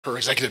her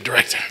executive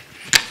director.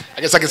 I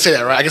guess I can say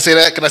that, right? I can say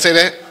that? Can I say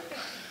that?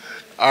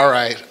 All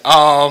right.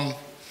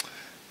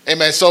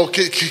 Amen. So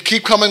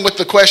keep coming with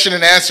the question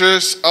and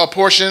answers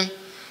portion.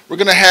 We're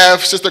going to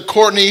have Sister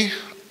Courtney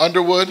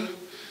Underwood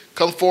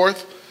come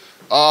forth.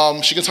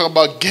 She can talk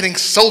about getting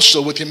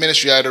social with your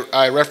ministry.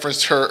 I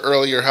referenced her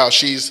earlier, how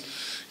does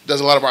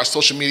a lot of our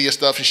social media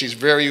stuff, and she's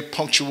very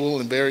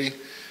punctual and very,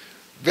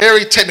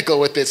 very technical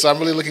with it. So I'm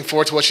really looking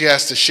forward to what she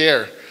has to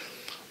share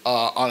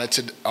on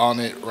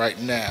it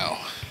right now.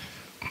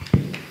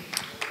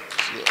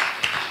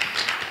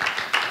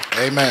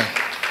 Amen.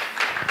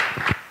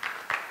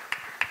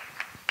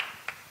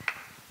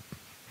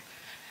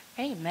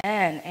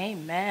 Amen.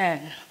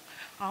 Amen.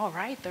 All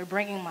right, they're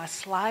bringing my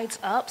slides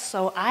up.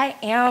 So I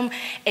am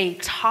a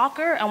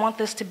talker. I want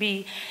this to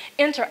be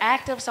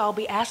interactive, so I'll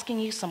be asking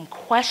you some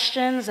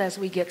questions as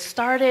we get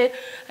started.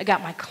 I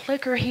got my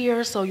clicker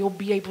here, so you'll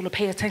be able to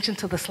pay attention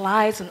to the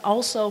slides and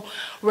also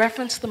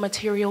reference the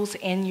materials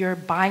in your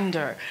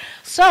binder.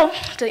 So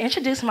to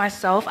introduce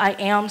myself, I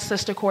am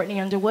Sister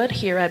Courtney Underwood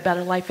here at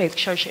Better Life Faith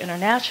Church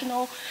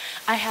International.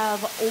 I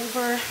have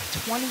over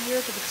 20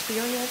 years of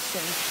experience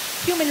in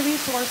human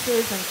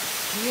resources and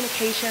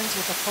communications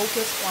with a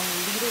focus on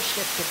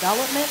leadership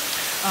development,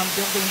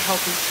 building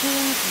healthy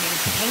teams,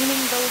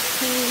 maintaining those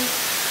teams.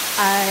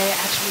 I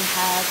actually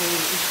have a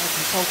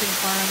consulting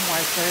firm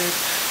where I serve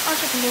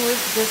entrepreneurs,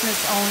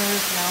 business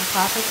owners,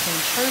 nonprofits, and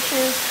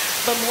churches.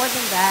 But more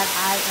than that,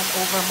 I am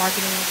over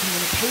marketing and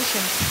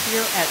communications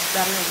here at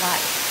Better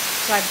Life.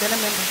 So I've been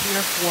a member here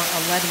for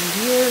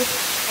 11 years,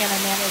 and I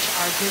manage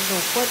our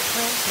digital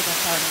footprint. So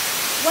that's our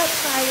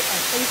website,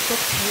 our Facebook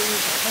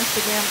page, our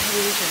Instagram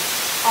page, and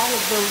all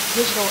of those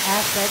digital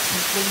assets,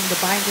 including the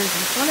binders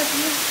in front of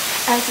you,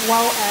 as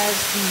well as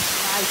the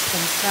slides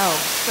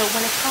themselves. So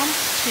when it comes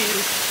to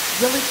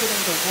really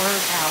getting the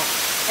word out,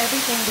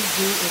 everything we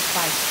do is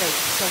by faith.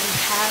 So we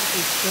have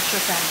a scripture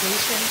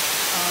foundation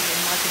in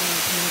marketing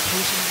and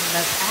communications,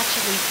 and that's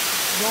actually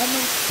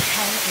Romans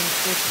 10 and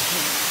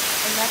 15.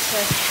 And that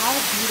says, how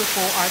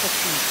beautiful are the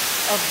feet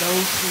of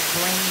those who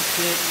bring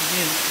good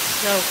news.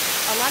 So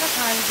a lot of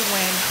times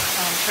when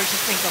churches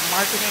think of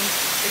marketing,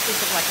 they think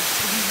of like a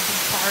sleazy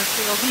car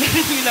salesman,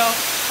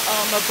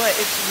 but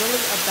it's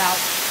really about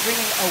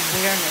bringing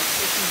awareness.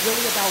 It's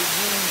really about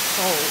winning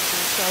souls.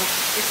 And so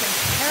it's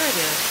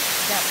imperative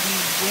that we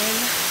win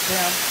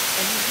them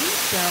and meet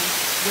them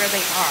where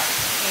they are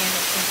in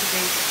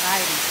today's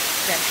society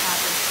that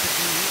happens to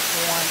be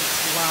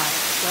online.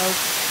 So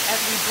as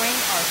we bring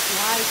our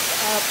slides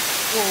up,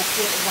 we'll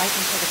get right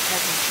into the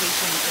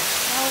presentation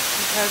itself,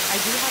 because I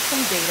do have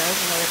some data.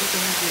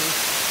 Everything we do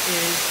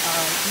is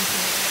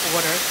decent in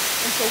order.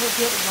 And so we'll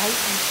get right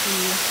into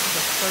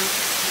the first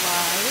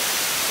slide.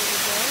 Here we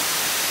go.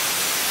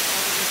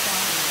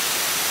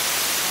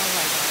 All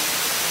right.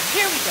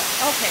 Here we go.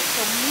 Okay,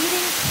 so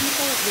meeting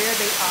people where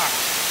they are.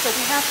 So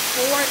we have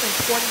 4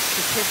 important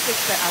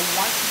statistics that I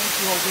want to make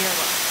you aware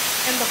of.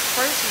 And the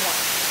first one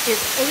is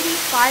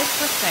 85%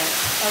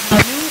 of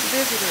new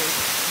visitors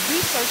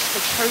research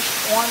the church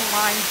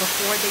online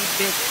before they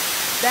visit.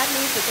 That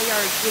means that they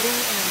are getting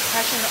an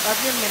impression of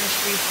your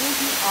ministry, who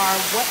you are,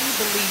 what you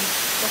believe,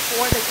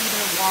 before they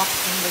even walk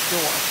in the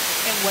door.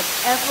 And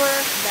whatever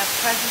that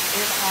presence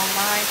is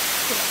online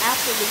can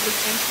absolutely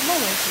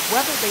influence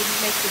whether they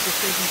make the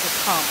decision to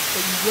come. So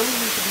you really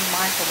need to be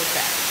mindful of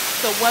that.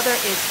 So whether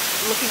it's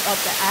looking up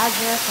the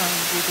address on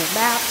Google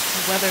Maps,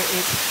 whether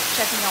it's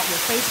checking out your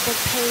Facebook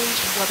page,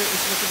 whether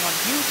it's looking on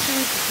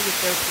YouTube to see if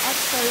there's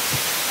excerpts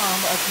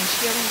of you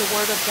sharing the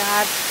Word of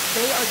God,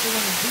 they are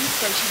doing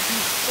research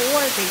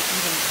before they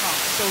even come.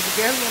 So it's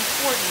very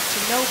important to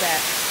know that,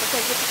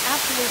 because it can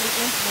absolutely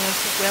influence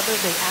whether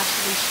they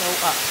actually show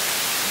up.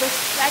 The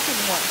second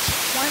one,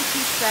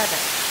 27.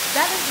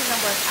 That is the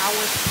number of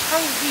hours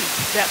per week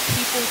that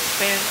people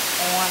spend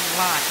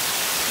online.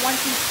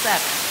 27.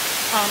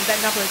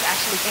 That number has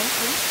actually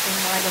increased in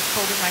light of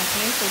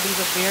COVID-19, so these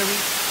are very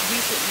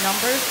recent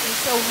numbers. And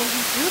so when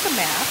you do the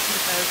math,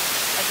 because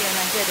again,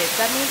 I did it,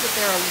 that means that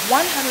there are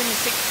 168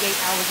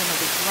 hours in a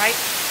week, right?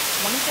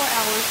 24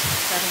 hours,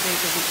 7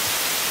 days a week.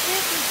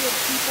 If you give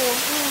people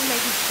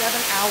maybe 7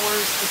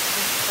 hours to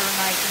sleep per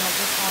night,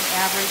 just on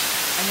average,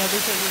 I know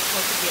they say we're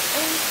supposed to get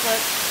 8, but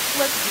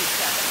let's do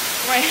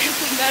 7, right?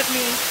 So that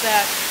means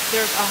that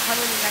there's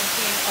 119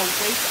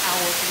 awake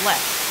hours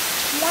left.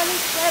 27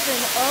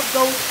 of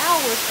those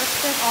hours are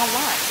spent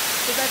online.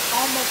 So that's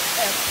almost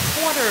a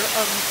quarter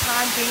of the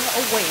time being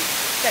awake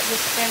that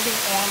you're spending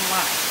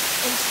online.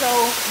 And so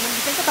when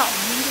you think about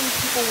meeting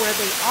people where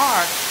they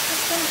are,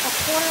 they're spending a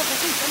quarter of a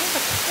week. That means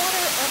a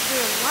quarter of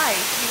their life,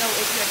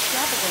 if you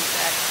extrapolate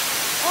that,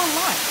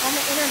 online, on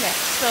the internet.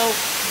 So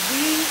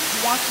we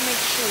want to make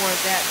sure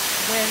that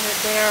when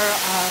they're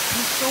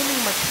consuming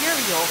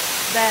material,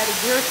 that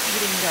we're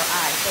feeding their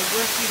eyes, that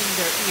we're feeding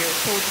their ears.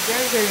 So it's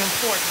very, very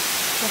important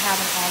to have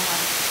an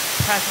online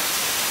presence.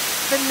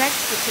 The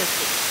next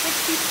statistic,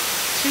 62%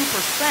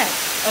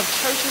 of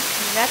churches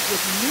connect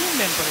with new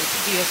members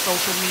via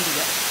social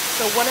media.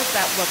 So what does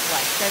that look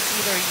like? That's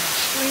either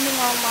streaming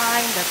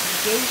online, that's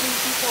engaging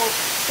people.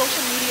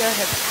 Social media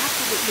has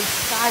absolutely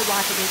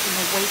skyrocketed in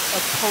the wake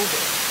of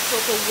COVID. So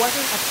if it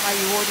wasn't a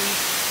priority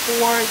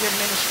for your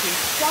ministry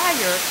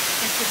prior,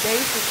 in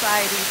today's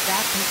society,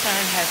 that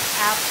concern has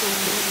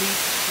absolutely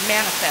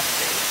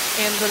manifested.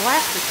 And the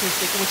last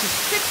statistic, which is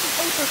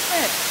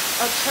 68%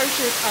 of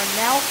churches are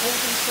now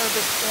holding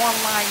service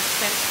online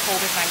since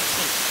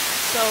COVID-19.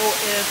 So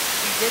if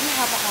you didn't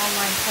have an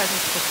online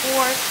presence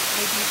before,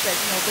 maybe you said,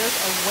 there's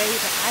a way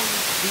that I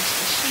need to reach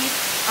the sheep.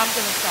 I'm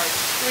going to start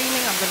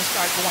streaming. I'm going to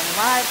start going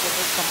live,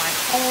 whether it's from my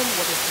home,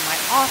 whether it's from my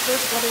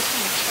office, whether it's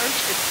from the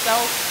church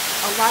itself.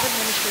 A lot of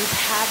ministries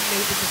have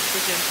made the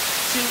decision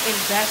to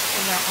invest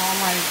in their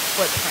online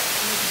footprint.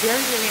 And it's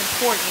very, very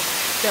important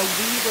that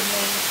we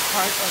remain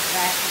part of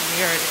that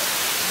narrative.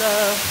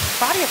 The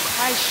body of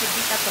Christ should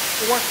be at the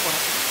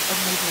forefront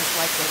of movements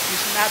like this. We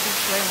should not be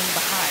trailing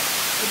behind.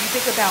 When you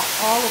think about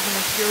all of the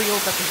material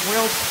that the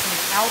world is putting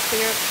out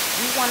there,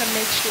 we want to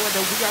make sure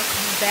that we are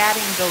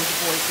combating those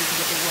voices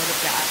with the Word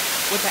of God,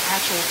 with the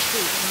actual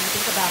truth. When you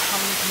think about how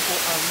many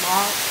people are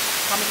lost,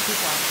 how many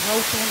people are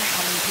broken,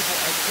 how many people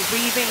are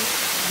grieving,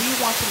 we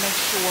want to make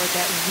sure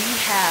that we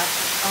have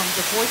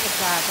the voice of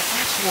God, the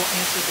actual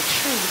answer, the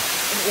truth,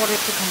 in order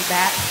to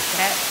combat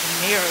that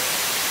narrative.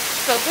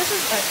 So this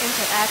is an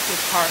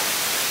interactive part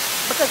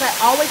because I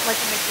always like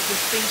to make the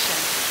distinction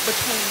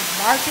between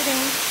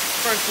marketing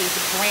versus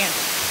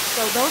branding.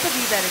 So those of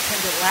you that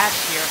attended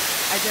last year,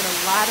 I did a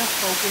lot of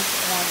focus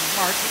on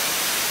marketing,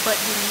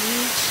 but you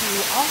need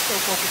to also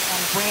focus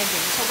on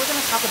branding. So we're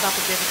going to talk about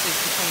the differences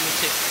between the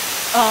two.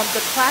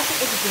 The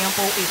classic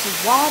example is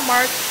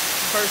Walmart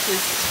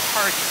versus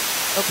Target.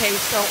 Okay,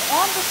 so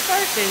on the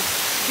surface,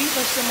 these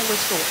are similar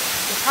stores.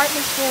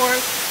 Department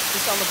stores, they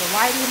sell a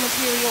variety of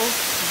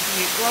materials. You can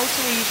get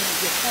groceries, you can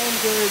get home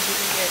goods, you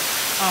can get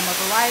a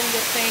variety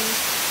of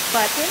things.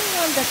 But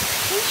anyone that's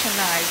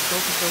patronized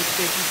both of those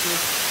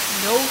businesses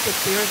knows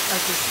that there's a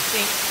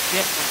distinct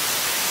difference.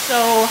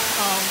 So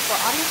for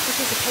audience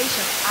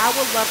participation, I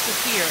would love to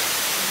hear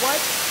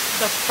what's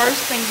the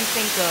first thing you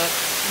think of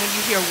when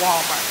you hear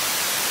Walmart?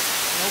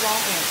 No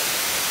wrong answer.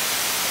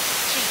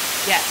 Cheap.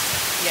 Yes,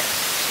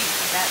 cheap.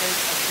 That is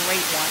a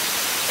great one.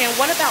 And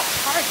what about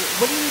Target?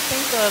 What do you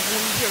think of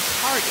when you hear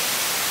Target?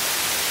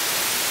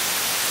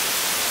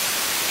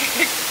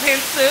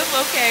 Expensive.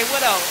 Okay,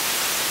 what else?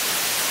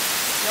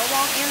 No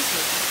wrong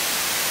answer.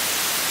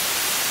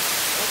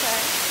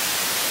 Okay.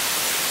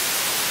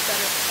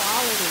 Better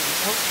quality.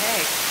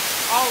 Okay.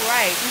 All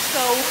right. And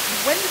so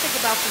when you think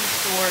about these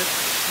stores,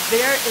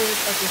 there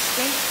is a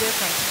distinct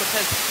difference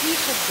because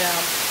each of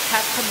them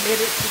have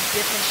committed to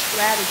different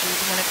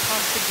strategies when it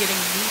comes to getting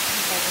new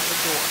people in the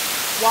door.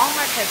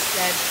 Walmart has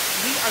said,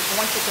 we are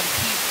going to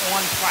compete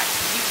on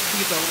price. We will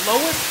be the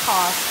lowest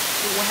cost.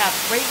 We will have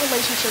great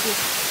relationships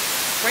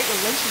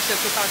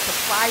with our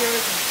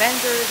suppliers and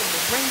vendors, and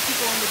we'll bring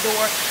people in the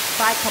door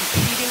by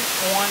competing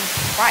on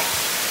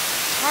price.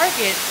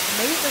 Target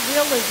made the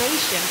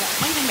realization that,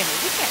 wait a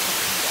minute, we can't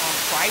compete on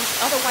price.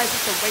 Otherwise,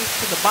 it's a race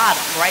to the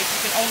bottom, right? You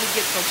can only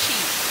get so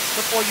cheap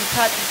before you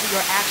cut into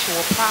your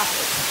actual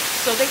profits.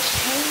 So they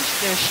changed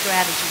their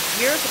strategy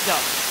years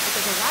ago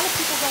because a lot of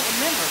people don't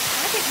remember.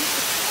 Target used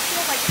to kind of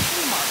feel like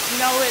Kmart.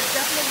 It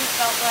definitely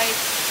felt like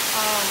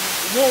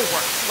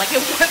Woolworths. Like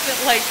it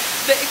wasn't like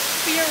the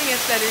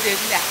experience that it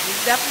is now.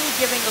 It's definitely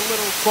giving a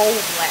little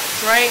gold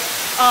blast, right?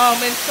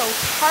 And so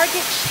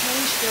Target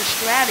changed their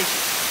strategy.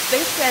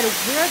 They said,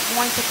 we're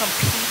going to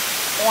compete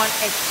on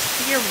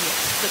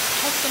experience, the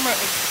customer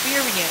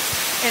experience,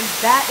 and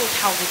that is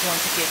how we're going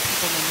to get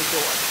people in the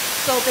door.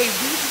 So they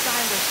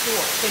redesigned their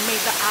stores. They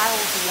made the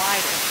aisles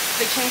wider.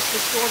 They changed the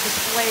store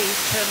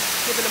displays to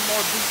give it a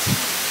more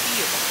boutique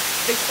feel.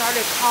 They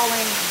started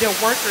calling their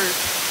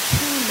workers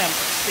team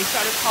members. They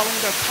started calling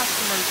their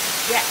customers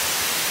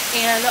guests.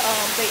 And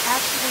they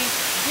actually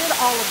did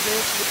all of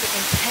this with the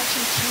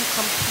intention to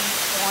compete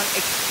on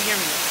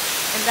experience.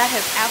 And that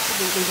has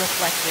absolutely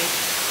reflected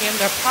in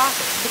their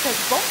profits because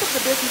both of the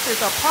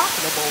businesses are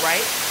profitable,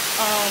 right?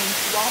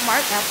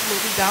 Walmart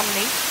absolutely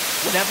dominates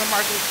whatever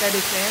market that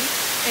it's in,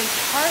 and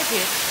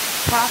Target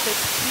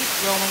profits keep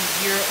growing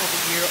year over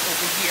year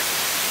over year.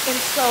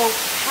 And so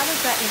how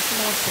does that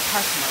influence the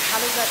customer? How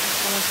does that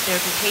influence their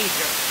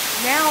behavior?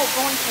 Now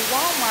going to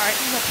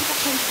Walmart, people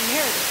change the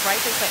narrative,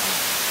 right? They say,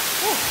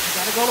 oh, I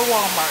gotta go to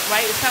Walmart,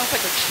 right? It sounds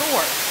like a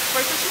chore.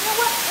 Versus, you know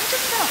what? I'm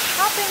just gonna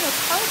hop in a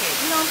Target.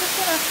 I'm just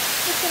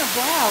gonna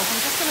browse.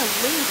 I'm just gonna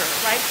linger,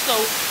 right?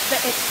 So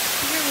the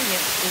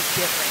experience is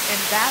different,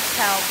 and that's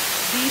how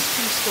these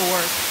two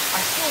stores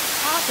are still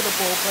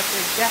profitable, but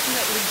they're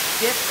definitely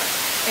different,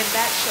 and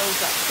that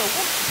shows up. So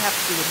what does this have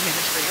to do with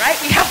ministry,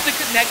 right? We have to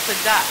connect the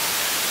dots.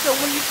 So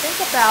when you think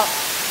about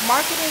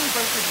marketing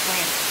versus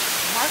branding,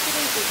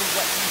 marketing is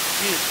what you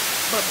do,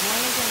 but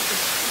branding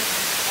is who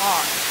you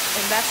are.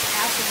 And that's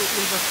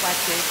absolutely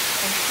reflected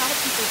in how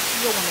people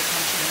feel when they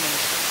come to your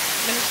ministry.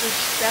 Minister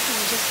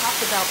Stephanie just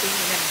talked about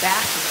being an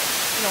ambassador.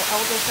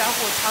 Elder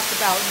Southwood talked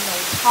about,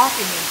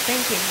 talking and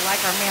thinking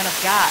like our man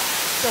of God.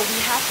 So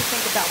we have to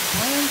think about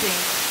branding,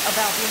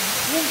 about being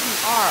who you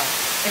are,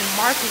 and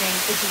marketing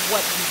is what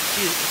you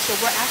do. So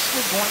we're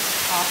actually going to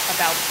talk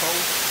about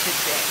both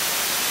today.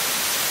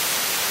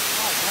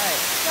 All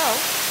right, so,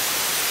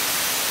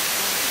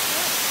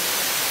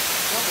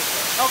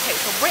 okay,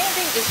 so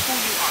branding is who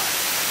you are.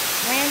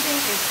 Branding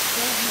is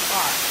who you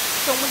are.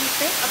 So when you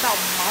think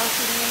about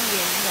marketing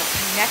and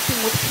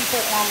connecting with people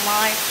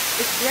online,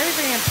 it's very,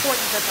 very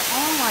important that the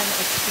online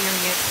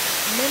experience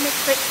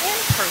mimics the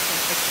in-person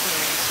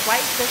experience,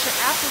 right? There should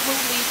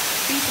absolutely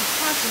be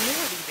some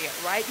continuity there,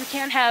 right? You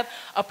can't have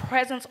a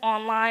presence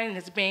online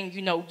that's being,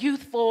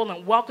 youthful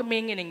and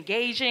welcoming and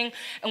engaging,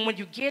 and when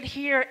you get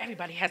here,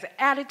 everybody has an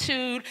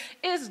attitude.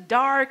 It's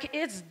dark,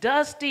 it's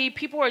dusty.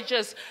 People are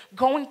just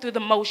going through the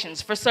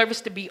motions for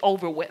service to be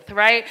over with,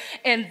 right?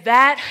 And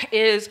that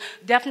is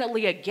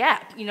definitely a gap.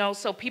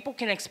 So people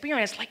can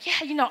experience like,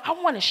 yeah, I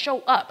want to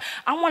show up.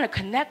 I want to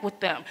connect with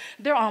them.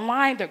 They're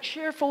online, they're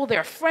cheerful,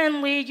 they're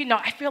friendly.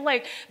 I feel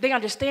like they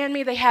understand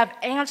me. They have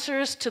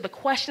answers to the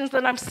questions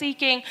that I'm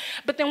seeking.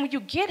 But then when you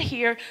get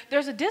here,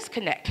 there's a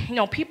disconnect.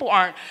 People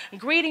aren't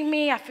greeting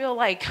me. I feel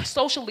like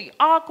socially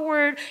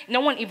awkward.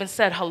 No one even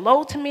said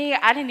hello to me.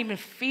 I didn't even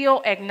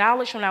feel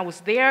acknowledged when I was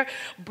there.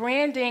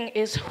 Branding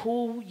is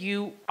who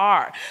you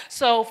are.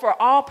 So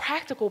for all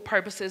practical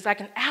purposes, I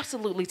can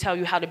absolutely tell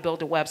you how to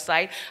build a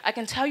website. I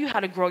can tell you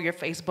how to grow your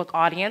Facebook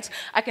audience.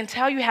 I can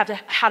tell you how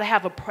to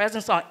have a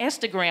presence on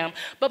Instagram.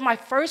 But my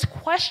first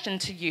question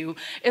to you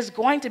is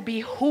going to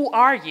be, who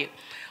are you?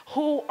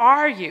 Who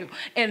are you?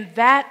 And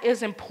that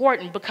is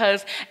important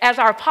because, as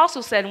our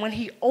apostle said when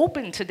he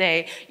opened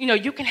today,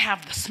 you can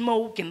have the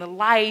smoke and the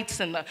lights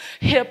and the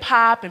hip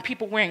hop and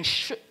people wearing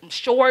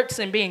shorts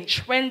and being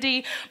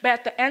trendy. But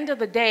at the end of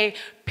the day,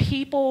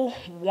 people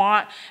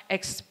want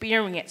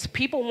experience.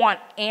 People want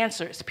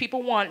answers.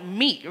 People want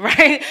meat,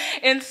 right?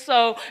 And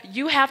so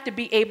you have to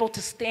be able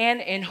to stand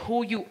in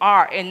who you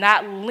are and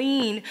not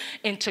lean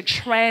into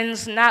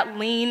trends, not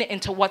lean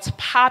into what's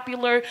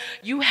popular.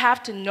 You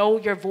have to know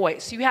your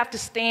voice. You have to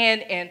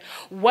stand in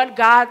what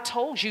God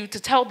told you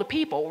to tell the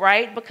people,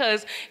 right?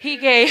 Because he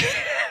gave,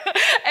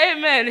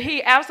 amen,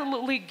 he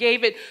absolutely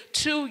gave it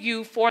to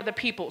you for the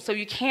people. So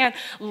you can't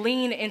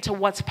lean into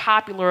what's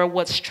popular or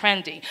what's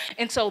trendy.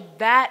 And so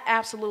that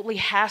absolutely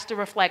has to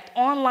reflect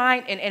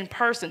online and in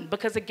person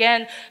because,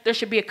 again, there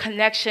should be a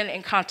connection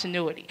and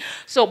continuity.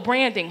 So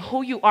branding,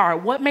 who you are,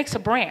 what makes a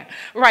brand,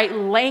 right?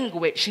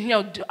 Language,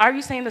 are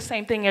you saying the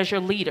same thing as your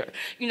leader?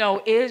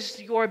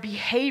 Is your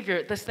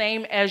behavior the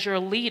same as your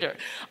leader?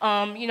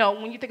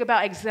 When you think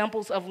about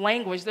examples of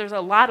language, there's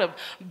a lot of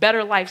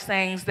better life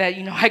sayings that,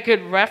 I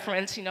could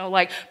reference,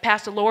 like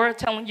Pastor Laura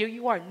telling you,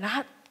 you are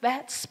not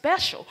that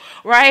special,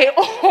 right?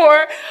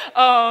 Or,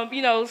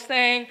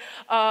 saying,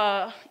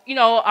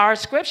 our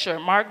scripture,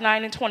 Mark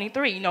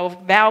 9:23,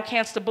 if thou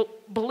canst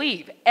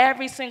believe.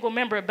 Every single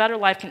member of Better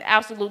Life can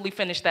absolutely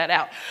finish that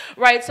out,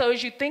 right? So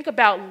as you think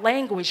about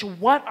language,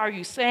 what are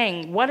you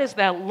saying? What does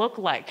that look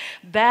like?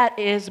 That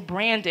is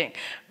branding.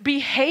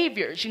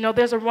 Behaviors,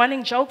 there's a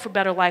running joke for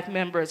Better Life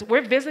members.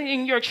 We're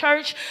visiting your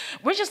church.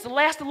 We're just the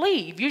last to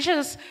leave.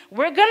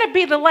 We're going to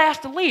be the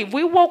last to leave.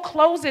 We will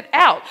close it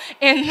out.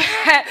 And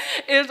that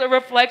is a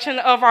reflection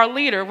of our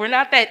leader. We're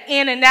not that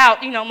in and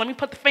out, let me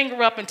put the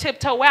finger up and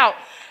tiptoe out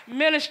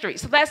ministry.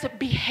 So that's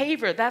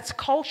behavior, that's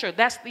culture,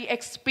 that's the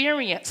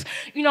experience,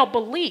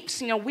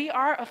 beliefs. We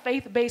are a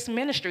faith-based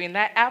ministry, and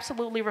that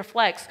absolutely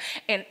reflects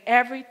in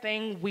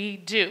everything we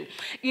do.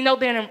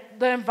 The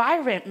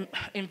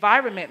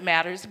environment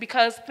matters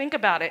because think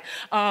about it.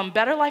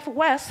 Better Life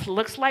West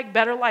looks like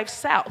Better Life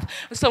South.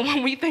 So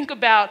when we think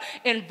about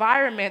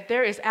environment,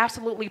 there is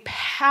absolutely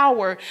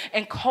power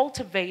in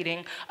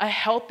cultivating a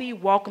healthy,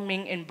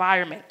 welcoming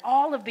environment.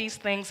 All of these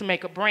things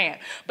make a brand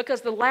because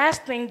the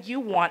last thing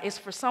you want is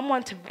for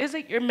someone to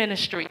visit your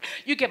ministry.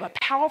 You give a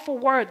powerful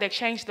word that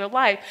changed their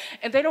life,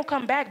 and they don't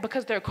come back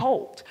because they're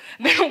cold.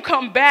 They don't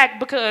come back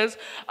because,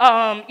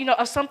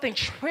 of something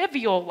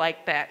trivial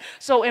like that.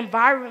 So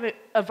environment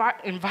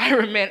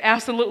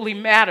absolutely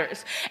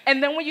matters.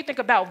 And then when you think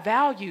about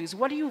values,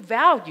 what do you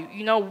value?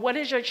 What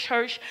is your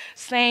church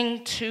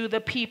saying to the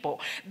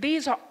people?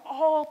 These are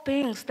all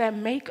things that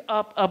make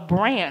up a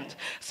brand.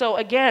 So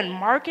again,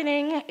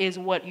 marketing is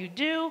what you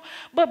do,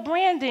 but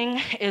branding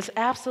is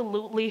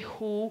absolutely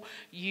who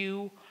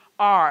you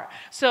are.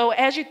 So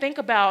as you think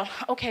about,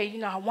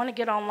 okay, I want to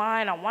get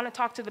online, I want to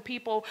talk to the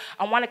people,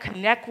 I want to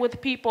connect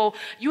with people,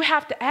 you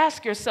have to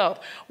ask yourself,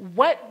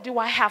 what do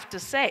I have to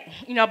say?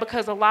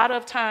 Because a lot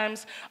of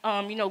times,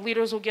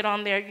 leaders will get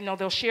on there,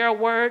 they'll share a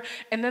word,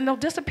 and then they'll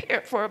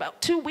disappear for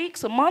about 2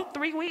 weeks, a month,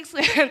 3 weeks,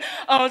 and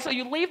so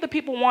you leave the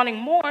people wanting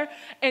more,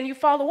 and you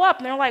follow up,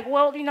 and they're like,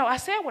 well, I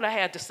said what I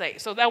had to say,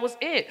 so that was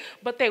it.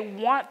 But they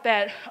want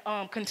that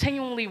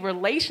continually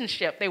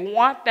relationship. They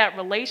want that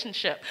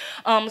relationship.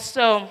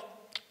 So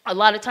A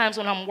lot of times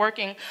when I'm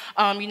working,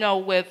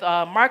 with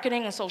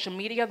marketing and social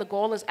media, the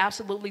goal is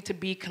absolutely to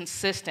be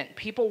consistent.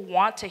 People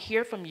want to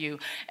hear from you,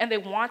 and they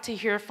want to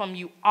hear from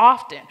you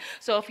often.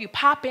 So if you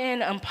pop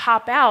in and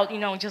pop out,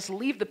 and just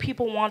leave the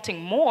people wanting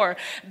more,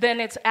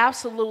 then it's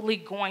absolutely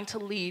going to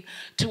lead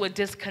to a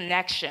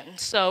disconnection.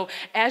 So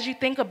as you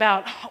think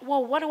about,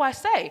 well, what do I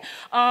say?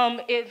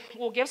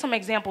 We'll give some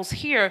examples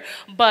here,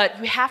 but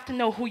you have to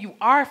know who you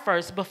are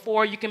first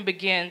before you can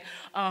begin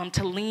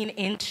to lean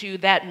into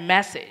that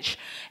message.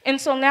 And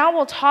so now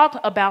we'll talk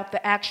about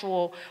the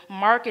actual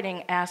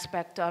marketing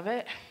aspect of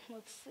it.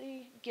 Let's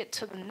see, get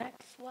to the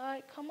next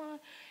slide, come on.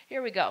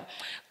 Here we go.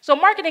 So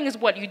marketing is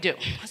what you do.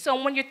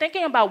 So when you're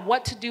thinking about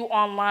what to do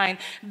online,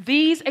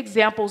 these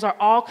examples are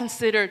all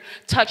considered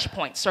touch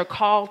points or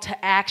call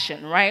to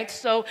action, right?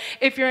 So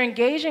if you're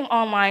engaging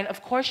online,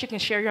 of course you can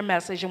share your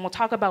message, and we'll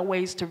talk about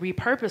ways to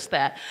repurpose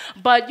that.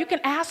 But you can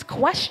ask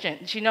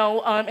questions,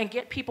 and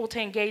get people to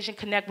engage and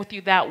connect with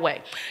you that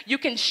way. You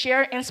can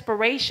share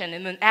inspiration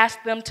and then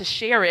ask them to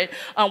share it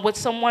with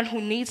someone who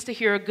needs to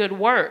hear a good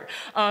word.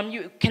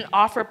 You can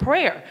offer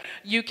prayer.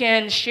 You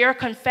can share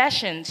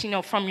confessions,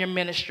 from your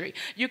ministry.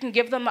 You can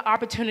give them the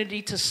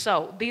opportunity to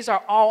sow. These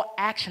are all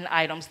action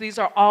items. These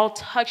are all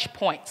touch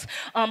points,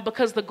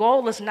 because the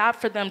goal is not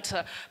for them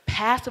to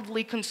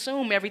passively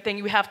consume everything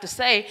you have to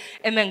say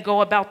and then go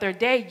about their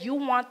day. You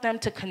want them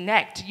to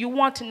connect. You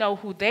want to know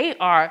who they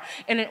are,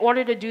 and in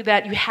order to do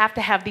that, you have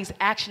to have these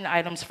action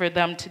items for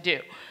them to do.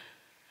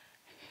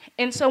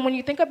 And so when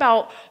you think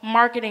about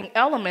marketing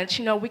elements,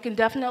 we can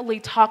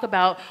definitely talk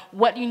about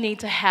what you need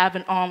to have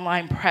an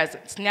online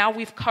presence. Now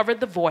we've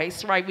covered the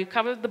voice, right? We've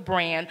covered the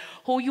brand,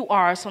 who you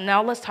are. So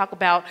now let's talk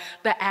about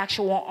the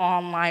actual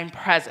online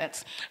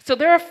presence. So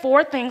there are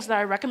 4 things that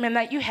I recommend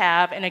that you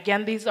have. And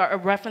again, these are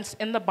referenced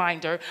in the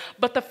binder.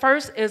 But the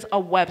first is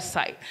a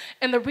website.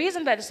 And the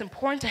reason that it's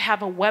important to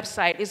have a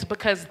website is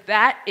because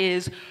that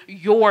is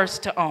yours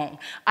to own.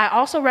 I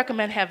also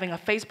recommend having a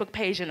Facebook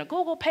page and a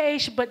Google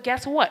page. But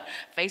guess what?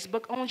 Facebook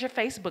owns your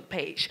Facebook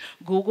page.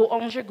 Google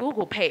owns your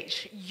Google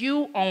page.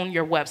 You own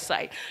your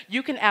website.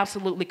 You can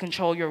absolutely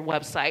control your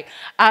website.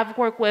 I've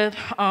worked with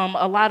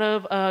a lot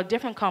of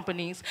different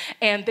companies,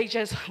 and they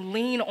just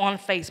lean on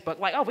Facebook.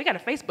 Like, oh, we got a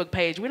Facebook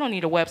page. We don't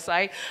need a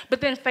website.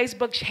 But then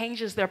Facebook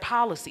changes their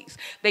policies.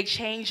 They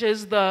change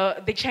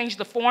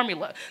the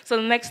formula. So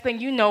the next thing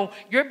you know,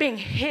 you're being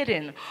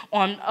hidden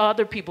on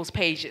other people's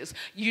pages.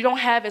 You don't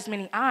have as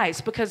many eyes,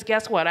 because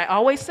guess what? I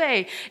always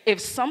say, if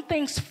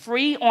something's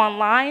free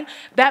online,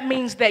 that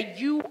means that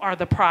you are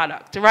the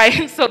product,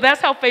 right? So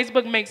that's how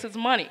Facebook makes its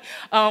money,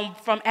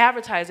 from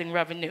advertising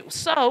revenue.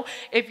 So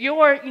if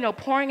you're,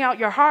 pouring out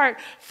your heart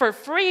for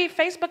free,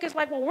 Facebook is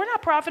like, well, we're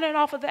not profiting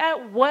off of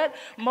that. What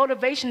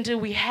motivation do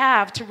we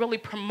have to really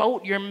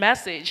promote your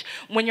message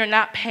when you're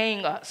not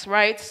paying us,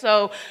 right?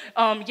 So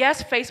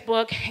yes,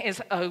 Facebook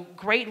is a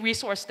great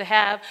resource to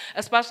have,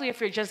 especially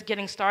if you're just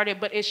getting started,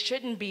 but it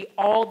shouldn't be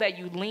all that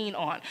you lean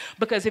on,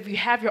 because if you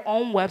have your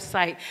own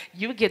website,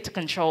 you get to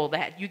control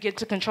that. You get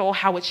to control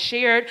how it's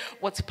shared,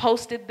 what's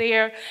posted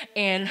there,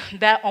 and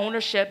that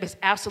ownership is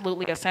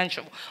absolutely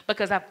essential,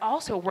 because I've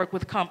also worked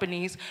with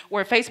companies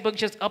where Facebook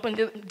just up and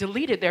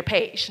deleted their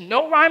page.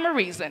 No rhyme or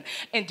reason.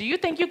 And do you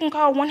think you can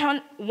call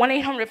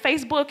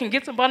 1-800-Facebook and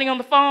get somebody on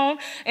the phone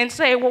and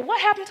say, well,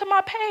 what happened to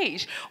my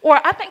page? Or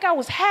I think I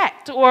was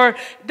hacked, or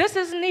this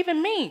isn't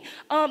even me.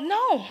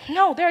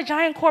 No, they're a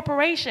giant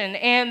corporation,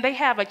 and they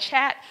have a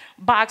chat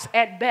box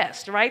at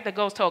best, right, that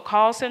goes to a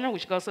call center,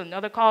 which goes to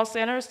another call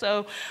center.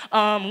 So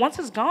once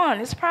it's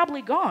gone, it's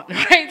probably gone,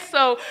 right?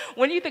 So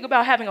when you think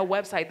about having a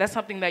website, that's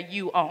something that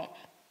you own.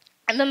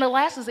 And then the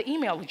last is the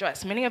email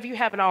address. Many of you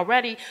have it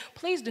already.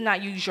 Please do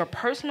not use your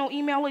personal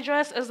email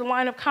address as the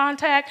line of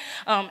contact.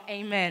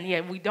 Amen.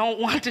 Yeah, we don't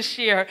want to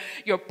share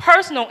your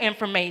personal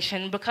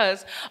information,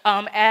 because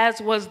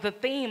as was the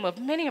theme of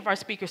many of our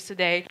speakers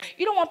today,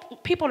 you don't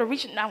want people to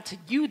reach out to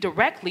you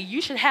directly. You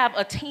should have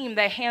a team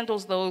that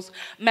handles those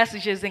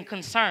messages and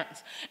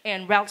concerns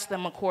and routes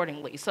them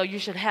accordingly. So you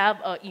should have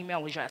an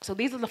email address. So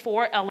these are the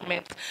 4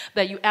 elements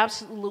that you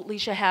absolutely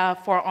should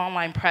have for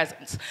online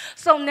presence.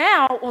 So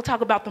now we'll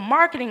talk about the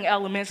marketing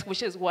elements,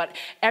 which is what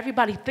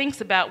everybody thinks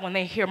about when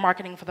they hear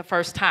marketing for the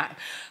first time.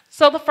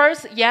 So the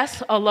first,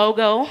 yes, a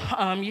logo.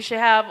 You should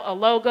have a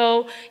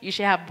logo. You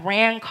should have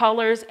brand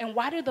colors. And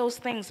why do those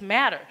things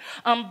matter?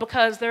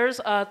 Because there's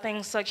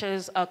things such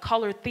as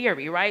color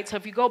theory, right? So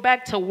if you go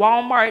back to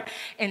Walmart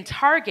and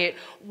Target,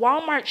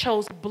 Walmart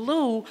chose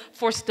blue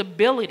for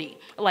stability.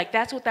 Like,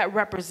 that's what that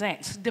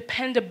represents,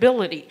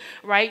 dependability,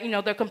 right?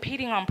 They're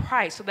competing on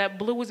price, so that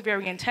blue is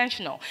very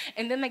intentional.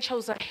 And then they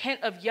chose a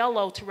hint of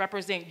yellow to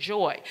represent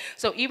joy.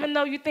 So even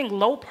though you think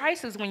low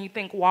prices when you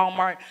think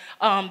Walmart,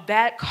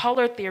 that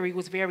color theory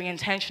was very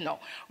intentional.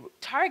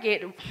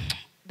 Target,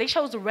 They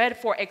chose red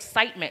for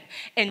excitement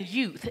and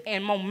youth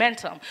and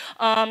momentum.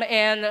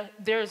 And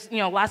there's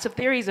lots of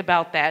theories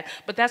about that,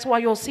 but that's why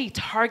you'll see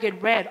Target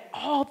red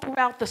all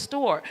throughout the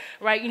store,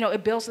 right?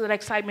 It builds that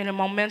excitement and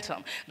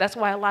momentum. That's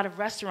why a lot of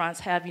restaurants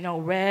have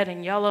red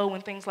and yellow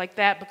and things like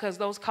that, because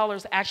those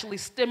colors actually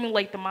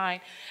stimulate the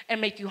mind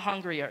and make you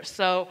hungrier.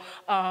 So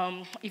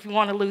if you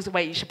want to lose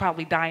weight, you should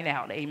probably dine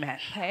out. Amen.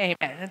 Amen.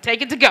 And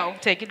take it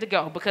to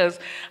go, because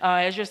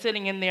as you're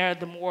sitting in there,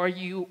 the more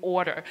you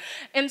order.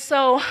 And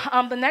so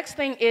the next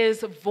thing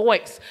is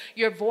voice.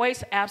 Your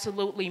voice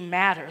absolutely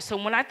matters. So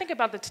when I think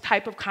about the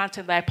type of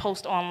content that I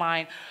post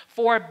online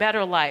for a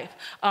better life,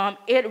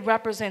 it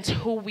represents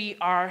who we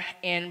are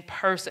in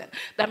person.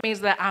 That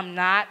means that I'm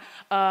not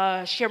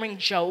sharing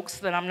jokes,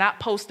 that I'm not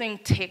posting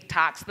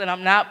TikToks, that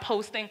I'm not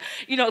posting,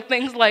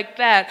 things like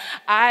that.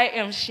 I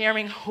am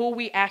sharing who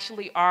we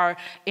actually are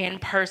in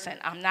person.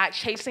 I'm not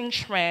chasing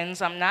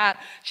trends. I'm not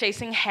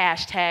chasing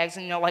hashtags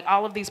and, like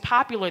all of these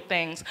popular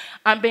things.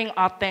 I'm being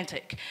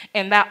authentic.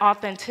 And that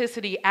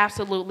authenticity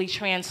absolutely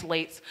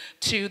translates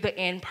to the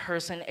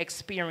in-person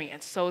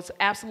experience. So it's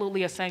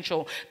absolutely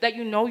essential that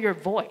you know your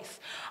voice.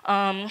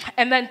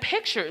 And then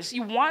pictures.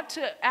 You want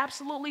to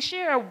absolutely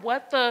share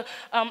what the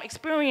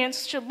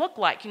experience should look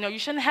like. You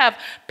shouldn't have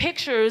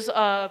pictures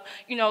of,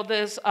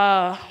 this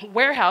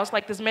warehouse,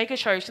 like this mega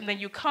church, and then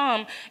you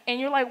come and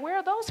you're like, where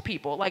are those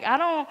people? Like, I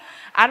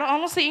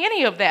don't see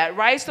any of that,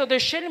 right? So there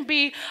shouldn't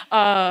be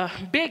a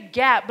big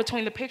gap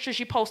between the pictures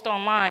you post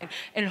online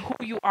and who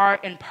you are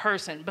in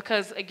person,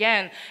 because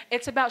again,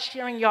 it's about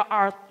sharing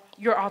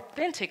your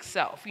authentic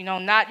self,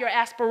 not your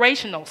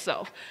aspirational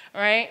self,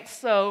 right?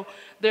 So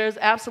there's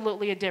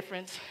absolutely a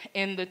difference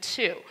in the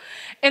two.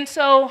 And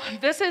so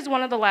this is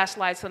one of the last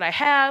slides that I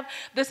have.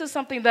 This is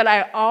something that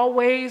I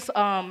always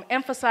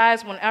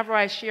emphasize whenever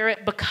I share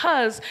it,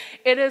 because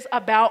it is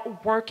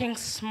about working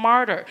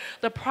smarter.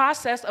 The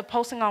process of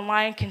posting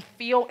online can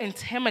feel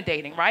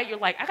intimidating, right? You're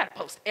like, I gotta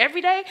post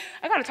every day?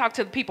 I gotta talk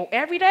to the people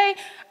every day?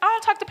 I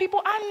don't talk to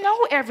people I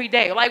know every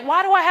day. Like,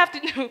 why do I have to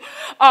do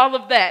all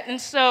of that? And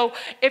so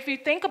if you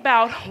think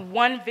about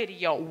one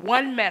video,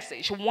 one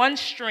message, one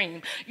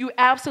stream, you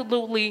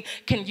absolutely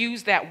can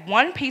use that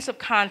one piece of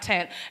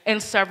content in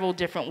several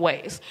different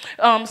ways.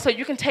 So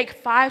you can take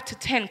 5 to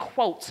 10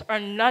 quotes or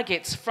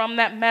nuggets from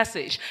that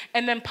message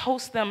and then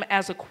post them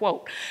as a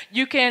quote.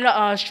 You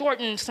can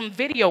shorten some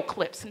video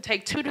clips and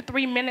take 2 to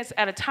 3 minutes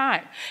at a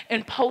time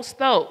and post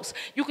those.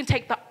 You can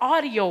take the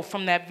audio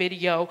from that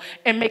video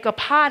and make a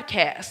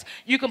podcast.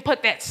 You can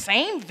put that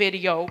same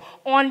video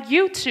on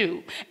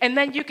YouTube, and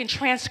then you can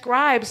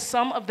transcribe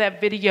some of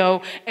that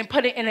video and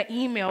put it in an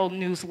email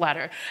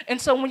newsletter. And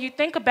so when you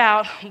think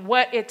about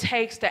what it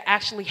takes to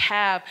actually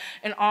have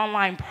an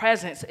online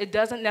presence, it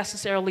doesn't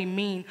necessarily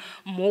mean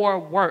more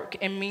work.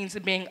 It means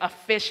being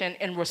efficient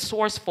and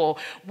resourceful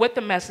with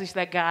the message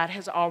that God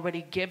has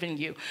already given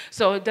you.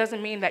 So it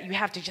doesn't mean that you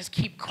have to just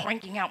keep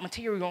cranking out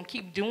material and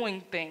keep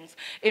doing things.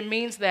 It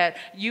means that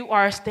you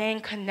are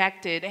staying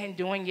connected and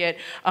doing it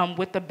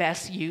with the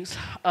best use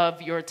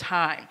of your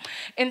time.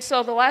 And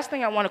so the last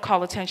thing I want to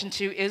call attention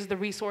to is the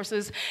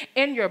resources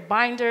in your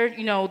binder.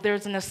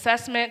 There's an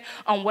assessment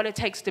on what it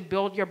takes to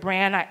build your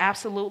brand. I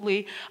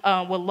absolutely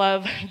would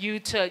love you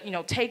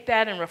to, take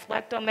that and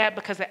reflect on that,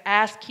 because it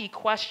asks key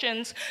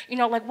questions.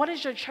 Like, what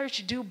does your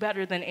church do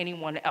better than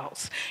anyone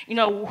else?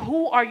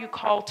 Who are you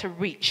called to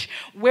reach?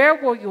 Where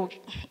will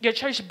your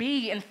church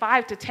be in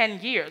 5 to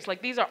 10 years?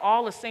 Like, these are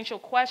all essential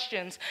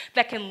questions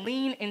that can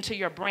lean into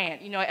your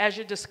brand, as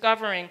you're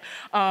discovering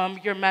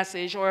your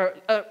message, or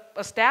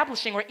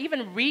establishing or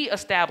even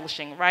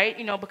re-establishing, right?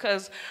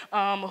 Because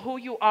who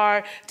you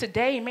are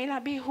today may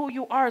not be who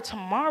you are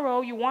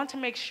tomorrow. You want to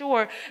make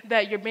sure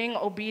that you're being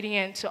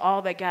obedient to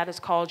all that God has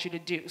called you to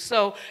do.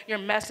 So your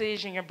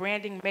message and your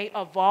branding may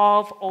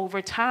evolve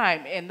over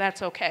time, and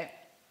that's okay.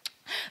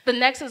 The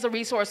next is a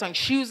resource on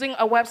choosing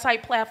a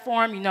website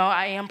platform.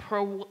 I am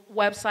pro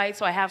website,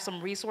 so I have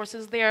some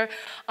resources there.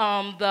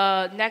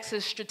 The next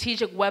is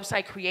strategic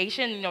website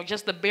creation,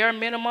 just the bare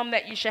minimum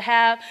that you should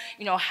have.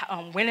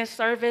 When is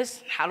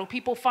service? How do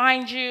people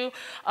find you?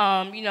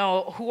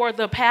 Who are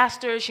the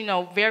pastors?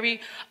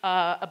 Very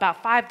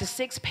about 5 to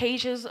 6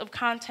 pages of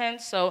content,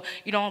 so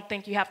you don't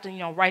think you have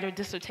to, write a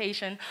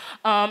dissertation.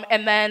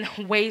 And then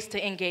ways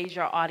to engage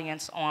your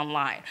audience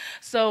online.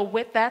 So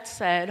with that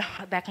said,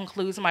 that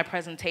concludes my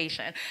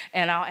presentation,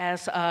 and I'll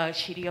ask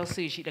Chidi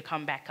Osuji to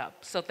come back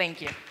up. So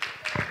thank you.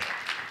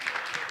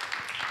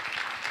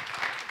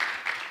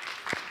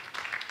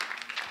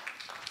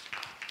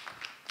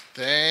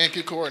 Thank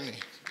you, Courtney.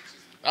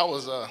 That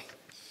was a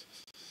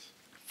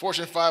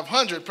Fortune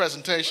 500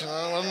 presentation,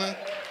 wasn't it?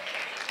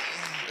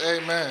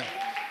 Amen.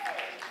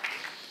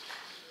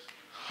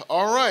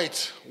 All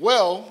right.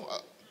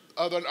 Well,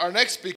 our next speaker